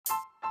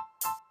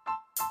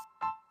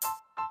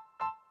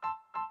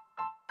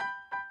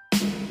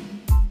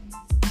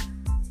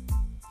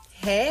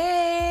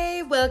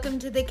Hey, welcome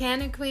to the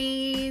Canna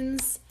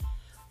Queens.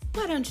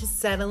 Why don't you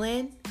settle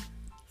in,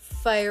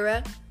 fire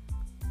up,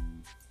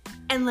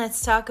 and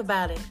let's talk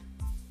about it.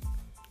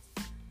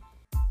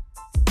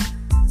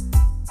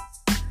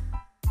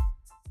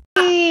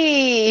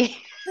 Hey!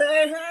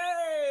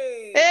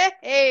 Hey!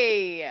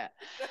 Hey!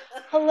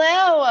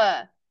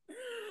 Hello!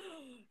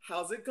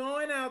 How's it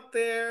going out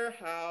there?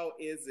 How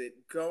is it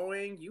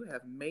going? You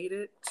have made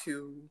it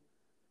to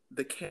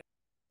the Canna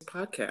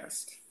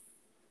podcast.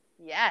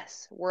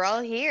 Yes, we're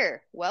all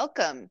here.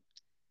 Welcome.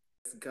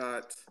 It's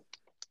got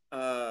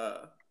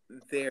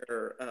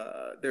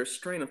their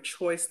strain of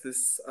choice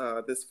this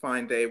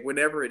fine day.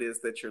 Whenever it is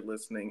that you're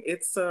listening,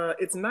 it's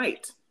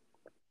night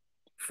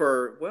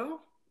for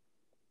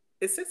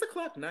it's 6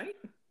 o'clock night.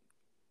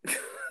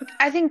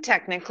 I think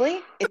technically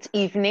it's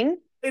evening.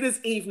 It is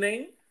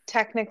evening.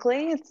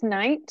 Technically it's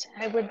night,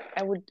 I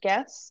would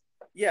guess.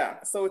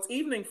 Yeah, so it's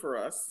evening for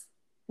us.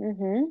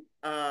 Mm-hmm.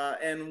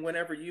 And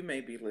whenever you may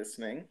be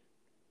listening,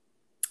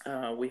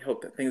 we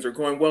hope that things are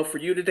going well for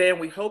you today, and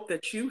we hope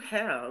that you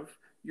have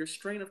your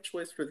strain of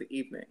choice for the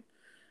evening.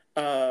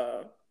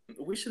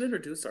 We should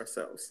introduce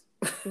ourselves.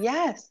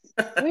 Yes,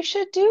 we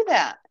should do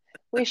that.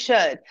 We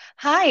should.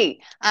 Hi,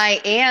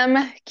 I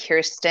am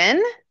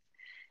Kirsten.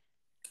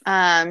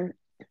 I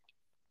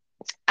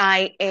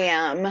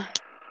am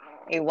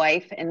a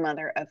wife and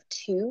mother of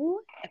two.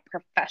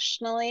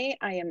 Professionally,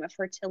 I am a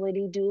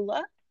fertility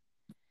doula.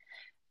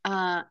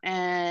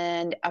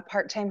 And a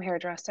part-time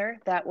hairdresser.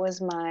 That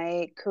was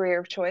my career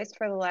of choice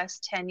for the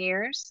last 10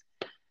 years.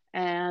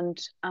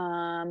 And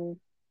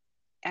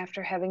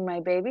after having my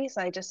babies,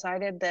 I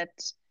decided that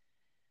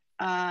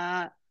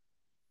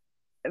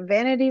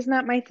vanity's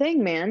not my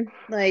thing, man.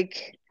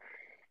 Like,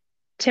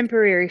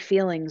 temporary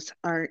feelings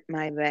aren't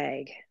my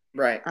bag.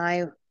 Right.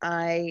 I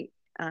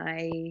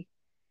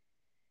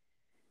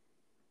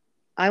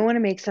want to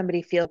make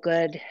somebody feel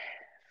good.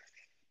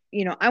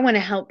 You know, I want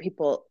to help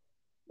people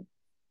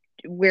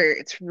where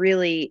it's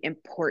really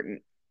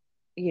important,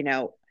 you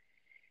know,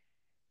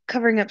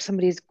 covering up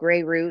somebody's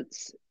gray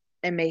roots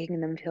and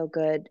making them feel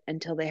good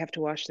until they have to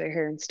wash their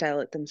hair and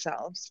style it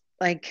themselves.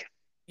 Like,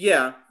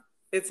 Yeah,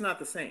 it's not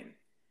the same.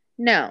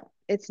 no,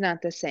 it's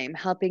not the same.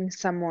 Helping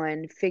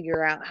someone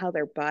figure out how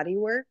their body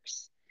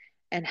works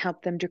and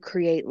help them to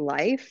create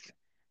life,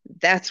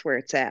 that's where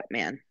it's at,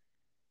 man.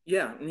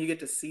 Yeah, and you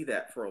get to see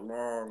that for a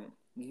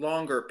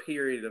longer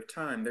period of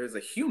time. There's a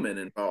human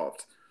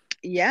involved.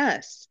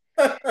 Yes.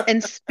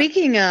 And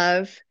speaking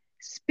of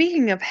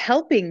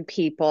helping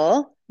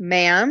people,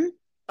 ma'am.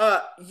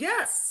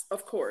 Yes,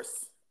 of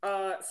course.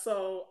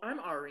 So I'm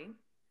Ari.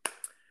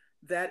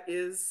 That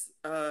is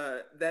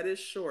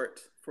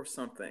short for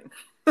something.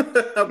 We'll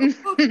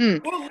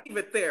leave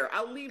it there.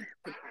 I'll leave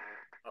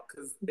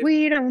because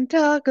We don't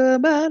talk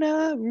about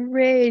our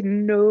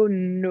rain. No,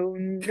 no,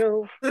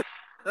 no.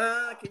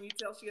 can you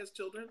tell she has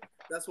children?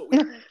 That's what we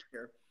do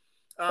here.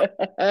 So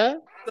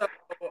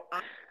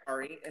I'm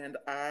Ari, and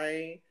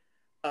I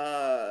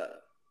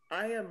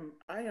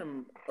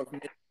am of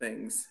many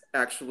things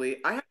actually.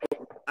 I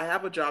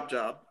have a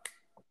job,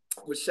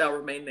 which shall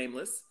remain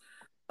nameless.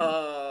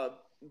 Yeah,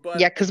 But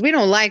because we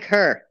don't like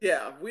her.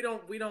 yeah, we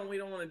don't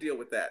want to deal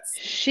with that.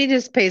 She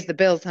just pays the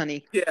bills,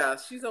 honey. Yeah,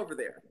 she's over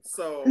there.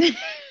 So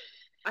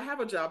I have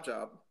a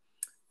job,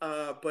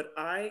 but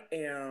I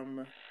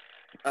am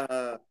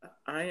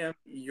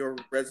your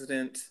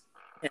resident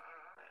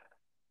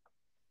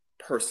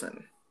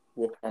person.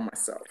 Will call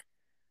myself.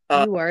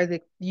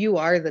 You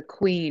are the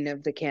queen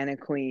of the Canna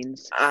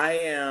Queens. I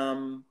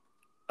am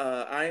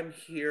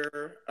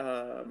here,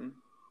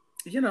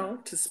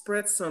 to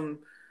spread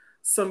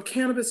some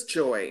cannabis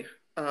joy.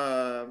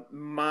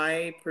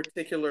 My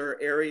particular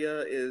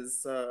area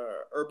is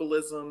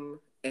herbalism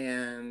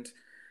and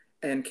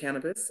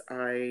cannabis.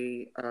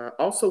 I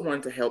also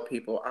wanted to help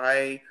people.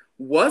 I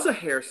was a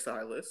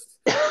hairstylist.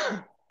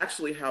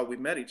 Actually, how we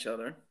met each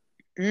other.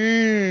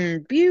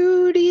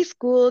 Beauty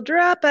school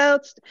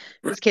dropouts.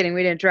 Just kidding.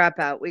 We didn't drop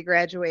out. We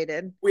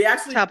graduated. We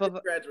actually Top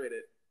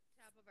graduated.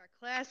 of our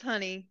class,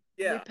 honey.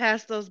 Yeah. We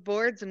passed those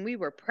boards and we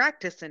were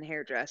practicing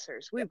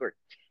hairdressers.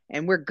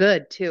 We're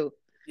good too.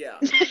 Yeah.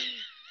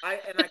 I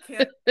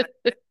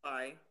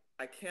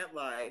can't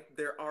lie.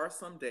 There are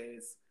some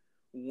days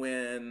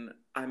when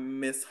I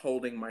miss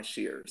holding my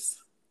shears.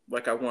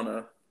 Like I want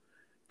to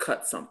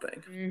cut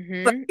something.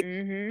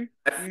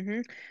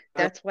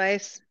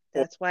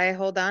 That's why I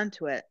hold on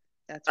to it.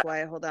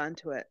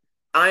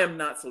 I am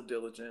not so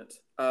diligent.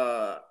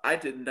 I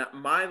did not.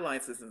 My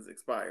license is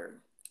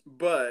expired,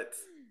 but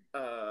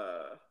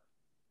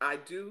I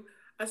do.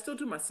 I still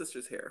do my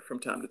sister's hair from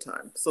time to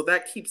time, so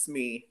that keeps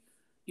me,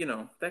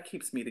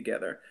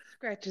 together.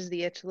 Scratches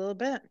the itch a little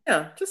bit.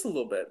 Yeah, just a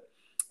little bit.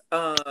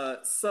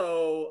 That's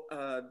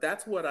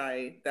what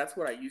I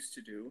used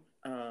to do.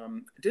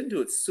 Didn't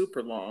do it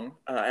super long.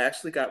 I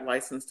actually got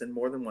licensed in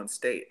more than one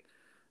state.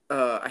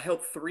 I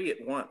held three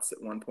at once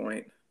at one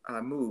point.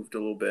 I moved a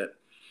little bit.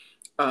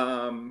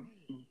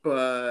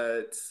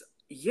 But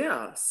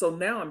yeah, so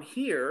now I'm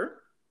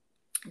here.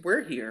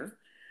 We're here.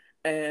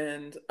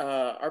 And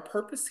our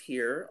purpose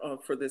here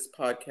for this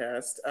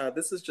podcast,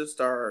 this is just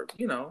our,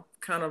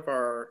 kind of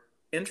our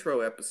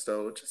intro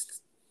episode,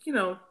 just,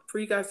 for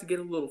you guys to get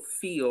a little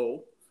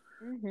feel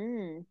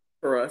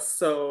for us.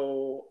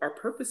 So our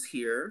purpose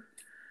here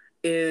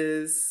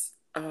is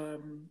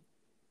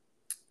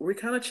we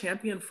kind of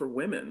champion for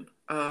women.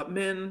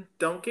 Men,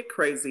 don't get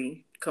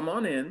crazy. Come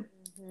on in.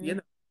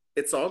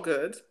 It's all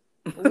good.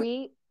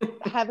 We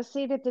have a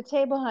seat at the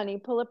table, honey.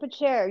 Pull up a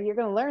chair. You're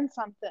going to learn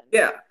something.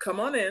 Yeah, come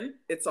on in.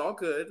 It's all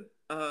good.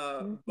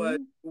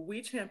 But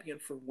we champion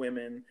for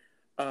women,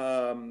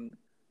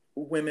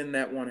 women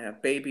that want to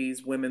have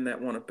babies, women that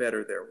want to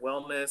better their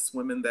wellness,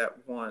 women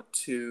that want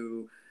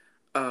to,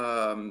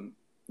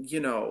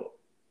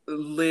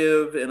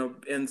 live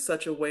in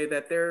such a way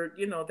that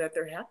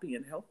they're happy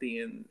and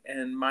healthy.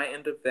 And my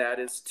end of that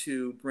is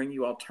to bring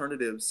you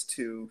alternatives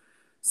to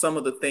some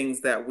of the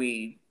things that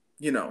we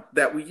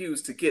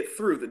use to get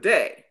through the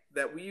day,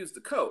 that we use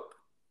to cope.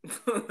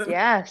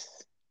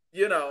 Yes.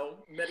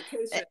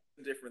 Medication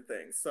and different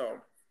things. So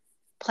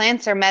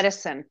plants are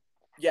medicine.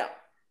 Yeah,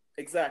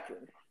 exactly.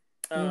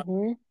 All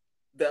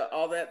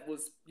that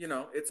was,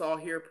 it's all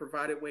here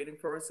provided waiting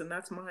for us. And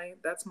that's my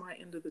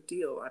end of the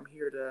deal. I'm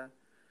here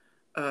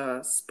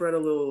to spread a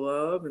little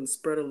love and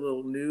spread a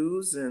little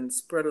news and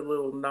spread a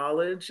little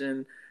knowledge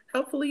and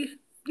hopefully,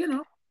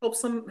 help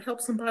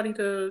somebody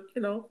to,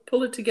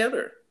 pull it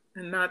together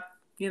and not,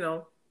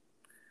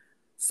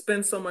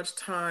 spend so much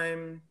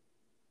time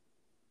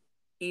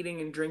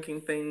eating and drinking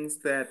things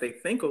that they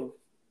think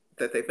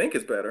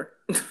is better,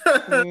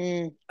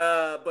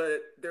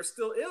 but they're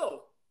still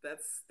ill.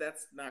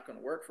 That's not going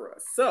to work for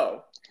us.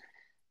 So,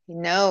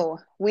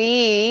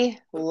 we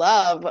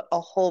love a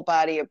whole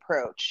body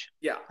approach.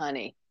 Yeah,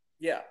 honey.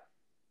 Yeah,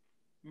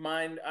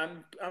 mind.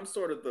 I'm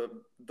sort of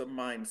the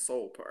mind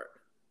soul part.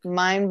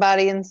 Mind,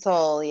 body, and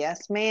soul.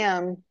 Yes,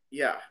 ma'am.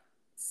 Yeah.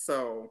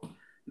 So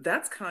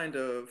that's kind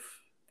of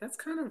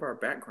our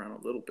background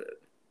a little bit.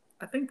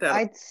 I think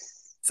that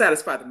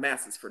satisfy the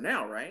masses for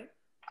now, right?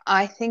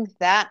 I think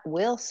that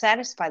will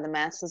satisfy the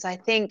masses. I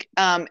think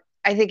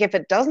if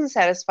it doesn't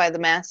satisfy the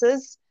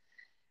masses,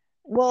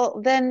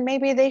 well, then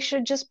maybe they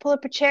should just pull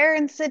up a chair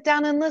and sit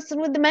down and listen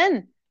with the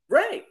men.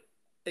 Right.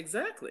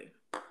 Exactly.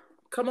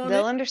 Come on.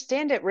 They'll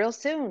understand it real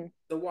soon.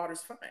 The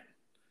water's fine.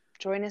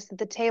 Join us at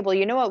the table.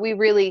 You know what? We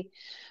really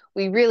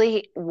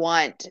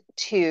want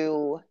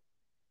to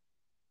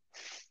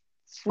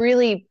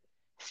really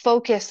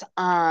focus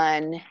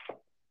on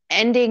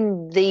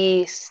ending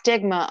the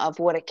stigma of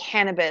what a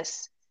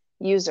cannabis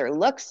user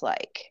looks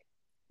like.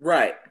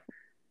 Right.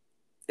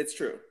 It's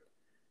true.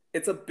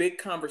 It's a big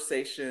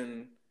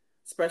conversation,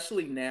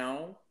 especially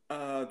now,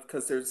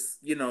 because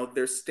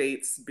there's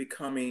states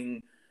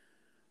becoming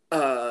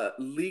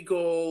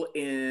legal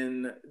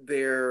in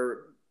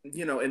their,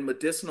 in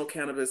medicinal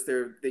cannabis.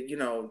 They're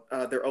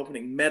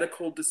opening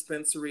medical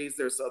dispensaries.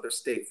 There's other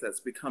states that's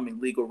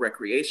becoming legal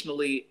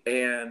recreationally.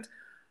 And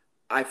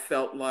I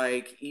felt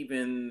like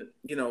even,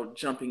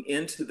 jumping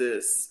into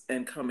this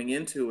and coming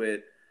into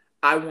it,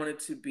 I wanted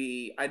to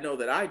be, I know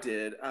that I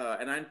did,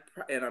 and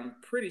I'm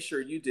pretty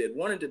sure you did,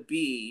 wanted to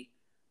be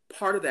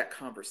part of that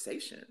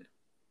conversation.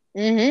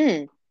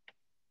 Yeah,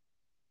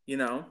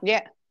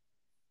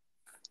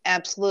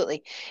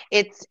 absolutely.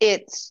 It's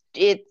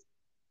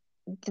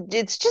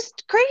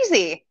just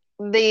crazy.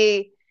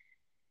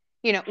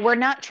 We're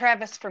not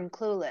Travis from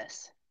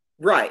Clueless.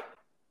 Right.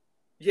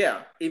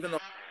 Yeah. Even though,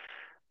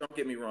 don't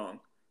get me wrong,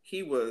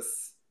 he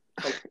was.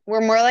 We're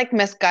more like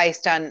Miss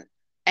Geist on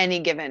any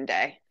given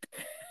day.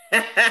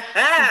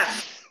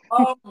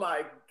 Oh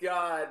my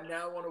God.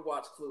 Now I want to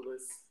watch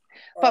Clueless.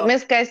 But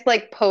Miss Geist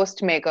post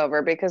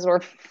makeover because we're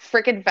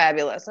freaking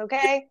fabulous,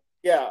 okay?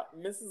 Yeah,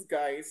 Mrs.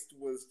 Geist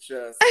was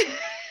just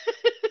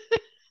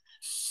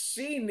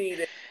she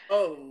needed,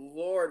 oh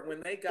Lord,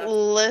 when they got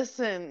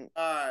listen.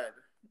 God.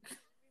 We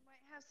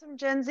might have some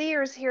Gen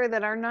Zers here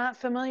that are not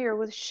familiar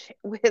with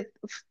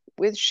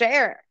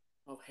Cher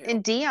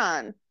and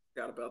Dion.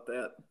 Forgot about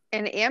that.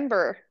 And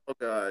Amber. Oh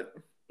God.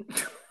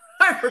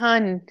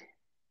 Hun.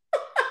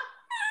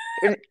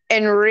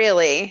 And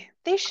really,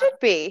 they should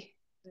be.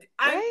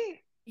 Right?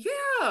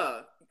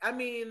 Yeah. I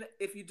mean,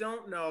 if you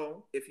don't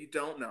know.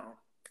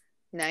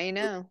 Now you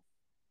know.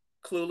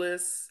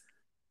 Clueless,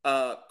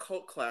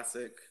 cult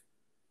classic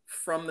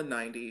from the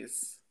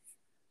 90s.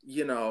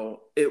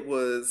 It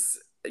was,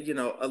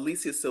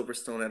 Alicia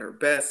Silverstone at her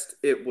best.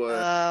 It was.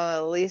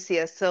 Oh,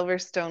 Alicia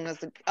Silverstone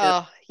was.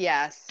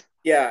 Yes.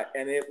 Yeah,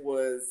 and it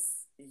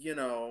was,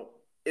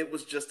 it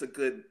was just a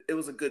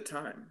good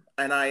time.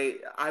 And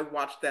I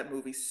watched that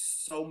movie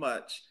so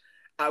much.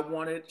 I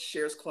wanted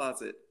Cher's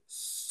Closet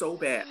so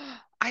bad.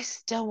 I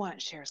still want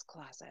Cher's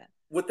Closet.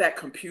 With that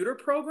computer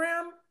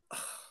program?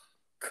 Oh,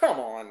 come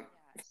on.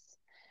 Yes.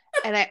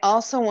 And I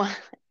also want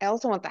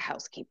the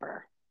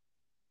housekeeper.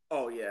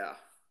 Oh yeah.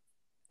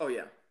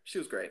 She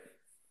was great.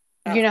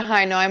 You know how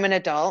I know I'm an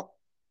adult?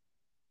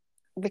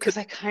 Because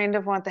I kind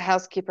of want the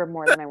housekeeper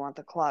more than I want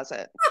the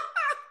closet.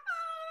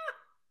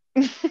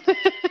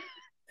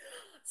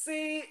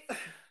 See,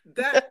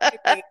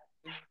 that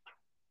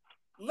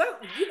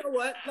You know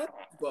what? Let's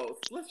do both.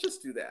 Let's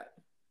just do that.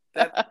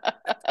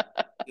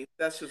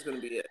 That's just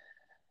going to be it.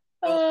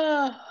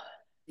 Oh.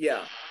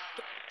 Yeah.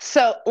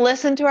 So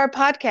listen to our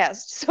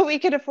podcast so we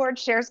can afford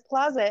Cher's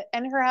closet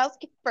and her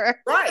housekeeper.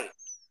 Right.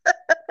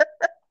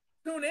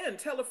 Tune in.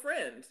 Tell a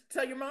friend.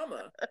 Tell your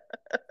mama.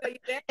 Tell your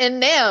dad.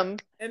 And them.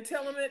 And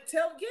tell Nene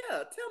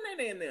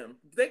and them.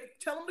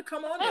 Tell them to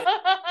come on in.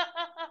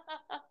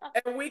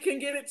 And we can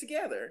get it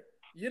together.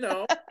 You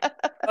know.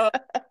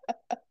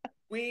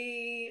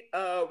 We're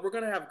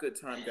gonna have a good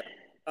time,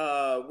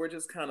 guys. We're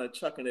just kind of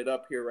chucking it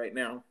up here right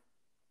now.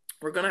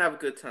 We're gonna have a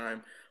good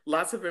time.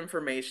 Lots of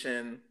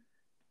information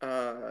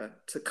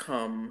to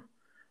come.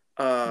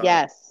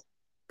 Yes.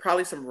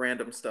 Probably some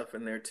random stuff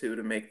in there too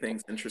to make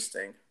things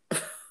interesting.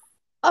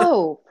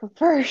 Oh,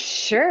 for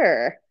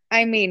sure.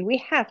 I mean, we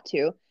have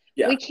to.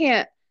 Yeah. We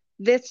can't.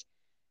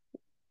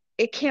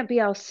 It can't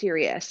be all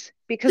serious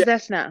because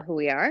that's not who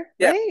we are,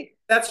 right?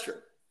 That's true.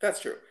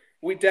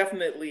 We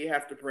definitely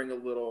have to bring we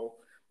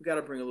got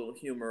to bring a little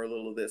humor, a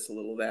little of this, a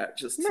little of that,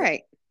 just to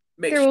right.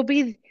 make There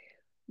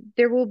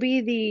will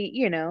be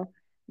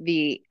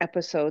the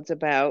episodes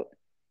about,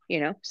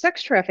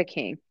 sex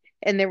trafficking,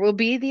 and there will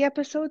be the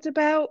episodes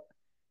about,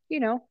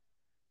 the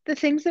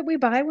things that we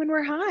buy when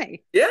we're high.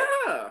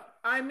 Yeah.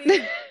 I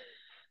mean,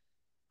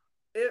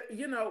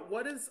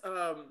 what is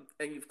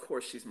and of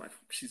course she's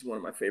one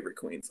of my favorite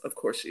queens. Of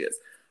course she is.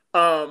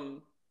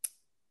 What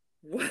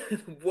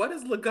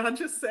does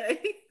Laganja say?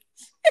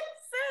 She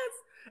says,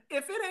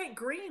 if it ain't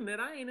green, then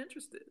I ain't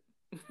interested.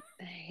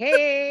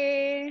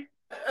 Hey.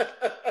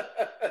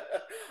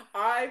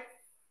 I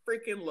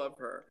freaking love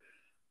her.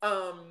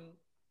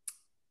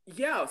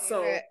 Yeah,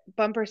 so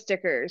bumper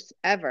stickers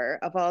ever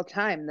of all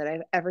time that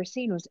I've ever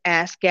seen was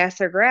ass,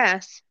 gas, or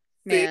grass.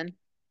 Man.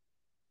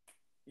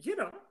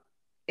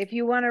 If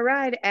you want to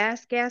ride,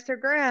 ass, gas, or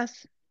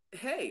grass.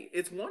 Hey,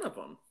 it's one of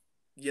them,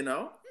 I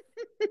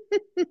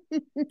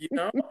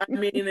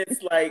mean,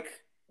 it's like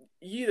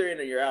you either in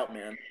or you're out,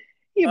 man.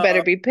 You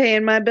better be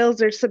paying my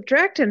bills or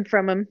subtracting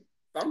from them.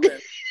 Something.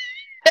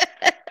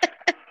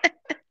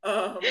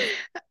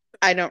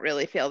 I don't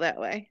really feel that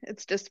way.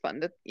 It's just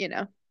fun to,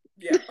 Yeah.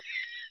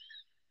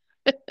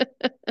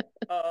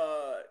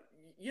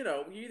 You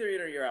either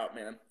in or you're out,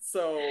 man.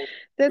 So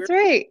that's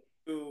right.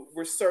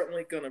 We're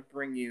certainly going to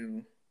bring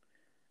you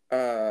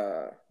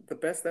the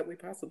best that we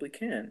possibly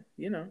can.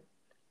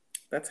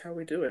 That's how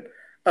we do it.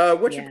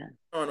 What you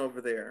on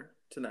over there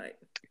tonight?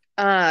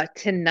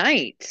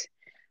 Tonight,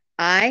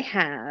 I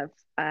have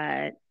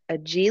a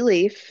G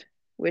Leaf,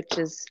 which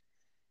is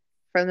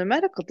from the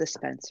medical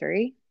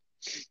dispensary.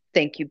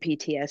 Thank you,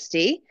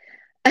 PTSD.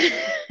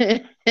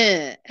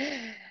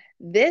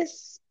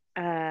 This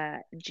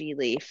G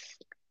Leaf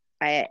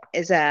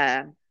is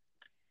a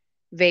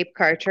vape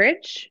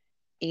cartridge,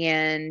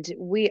 and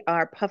we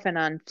are puffing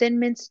on Thin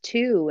Mints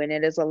 2, and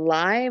it is a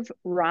live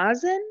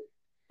rosin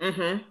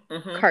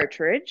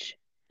cartridge.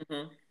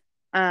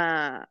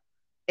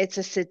 It's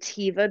a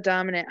sativa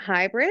dominant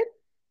hybrid.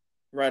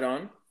 Right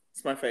on.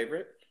 It's my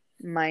favorite.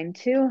 Mine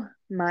too.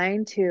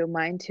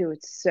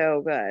 It's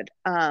so good.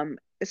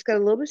 It's got a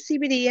little bit of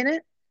CBD in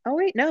it. Oh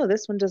wait, no,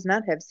 this one does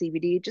not have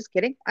CBD. Just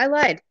kidding. I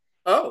lied.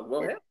 Oh,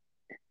 well, yeah.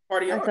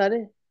 Party on.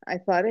 I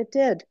thought it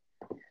did.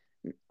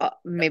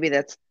 Maybe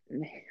that's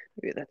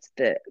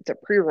the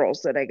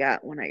pre-rolls that I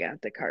got when I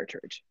got the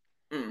cartridge.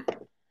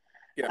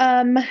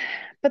 Yeah.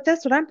 But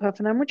that's what I'm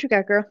puffing on. What you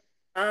got, girl?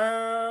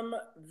 I've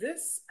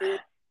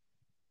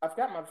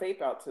got my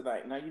vape out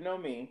tonight. Now you know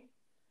me.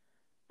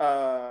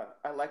 I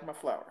like my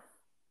flower.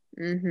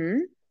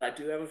 I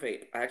do have a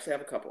vape. I actually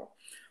have a couple.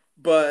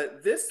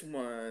 But this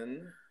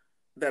one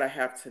that I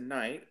have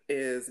tonight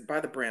is by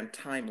the brand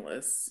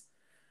Timeless.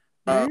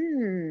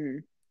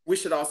 We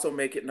should also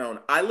make it known.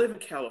 I live in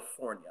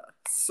California,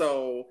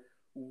 so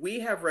we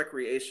have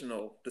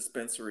recreational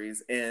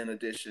dispensaries in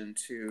addition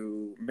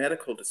to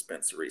medical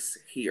dispensaries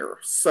here.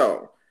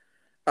 So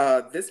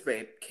this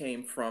vape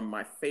came from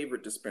my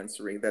favorite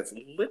dispensary that's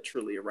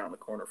literally around the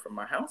corner from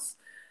my house.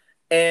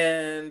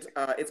 And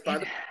it's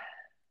by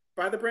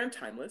the brand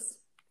Timeless.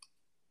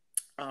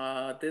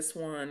 This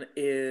one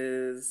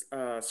is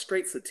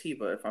straight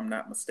sativa, if I'm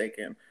not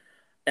mistaken.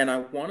 And I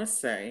want to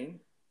say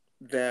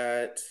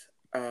that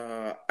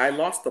I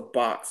lost the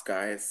box,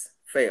 guys.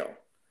 Fail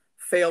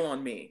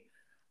on me.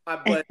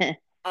 But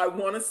I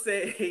want to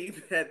say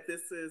that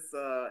this is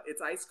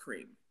it's ice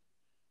cream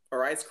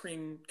or ice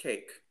cream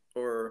cake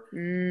or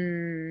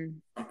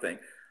something.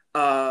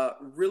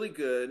 Really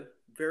good,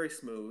 very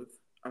smooth.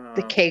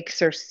 The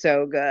cakes are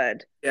so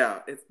good. Yeah,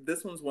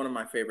 this one's one of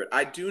my favorite.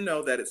 I do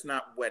know that it's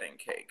not wedding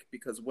cake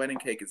because wedding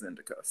cake is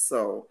indica.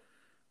 So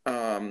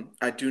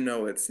I do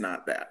know it's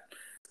not that.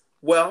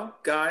 Well,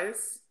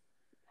 guys,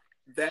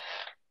 that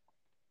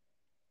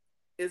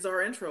is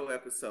our intro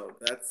episode.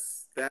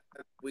 That's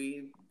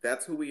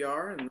who we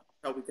are and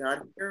how we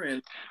got here.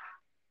 And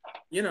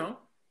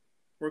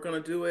we're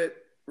gonna do it.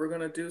 We're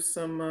gonna do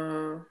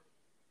some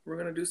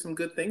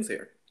good things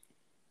here.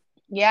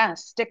 Yeah,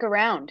 stick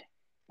around.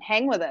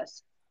 Hang with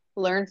us.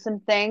 Learn some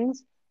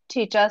things.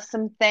 Teach us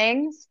some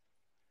things.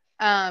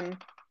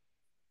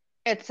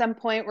 At some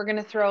point, we're going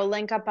to throw a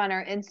link up on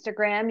our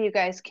Instagram. You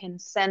guys can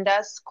send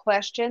us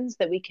questions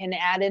that we can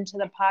add into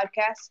the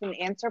podcast and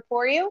answer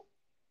for you.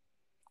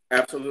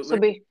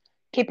 Absolutely. So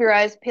keep your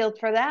eyes peeled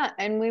for that,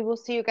 and we will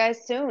see you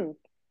guys soon.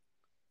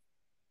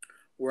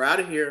 We're out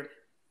of here.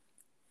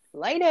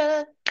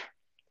 Later.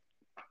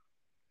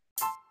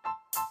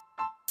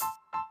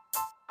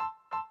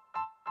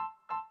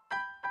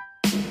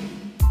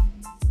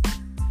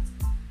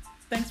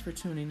 Thanks for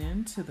tuning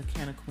in to the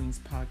Can of Queens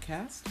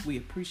podcast. We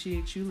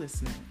appreciate you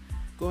listening.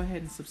 Go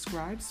ahead and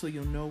subscribe so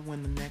you'll know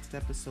when the next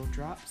episode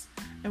drops.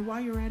 And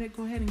while you're at it,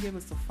 go ahead and give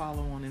us a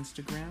follow on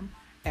Instagram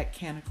at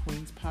Can of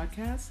Queens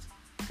podcast.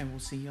 And we'll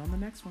see you on the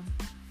next one.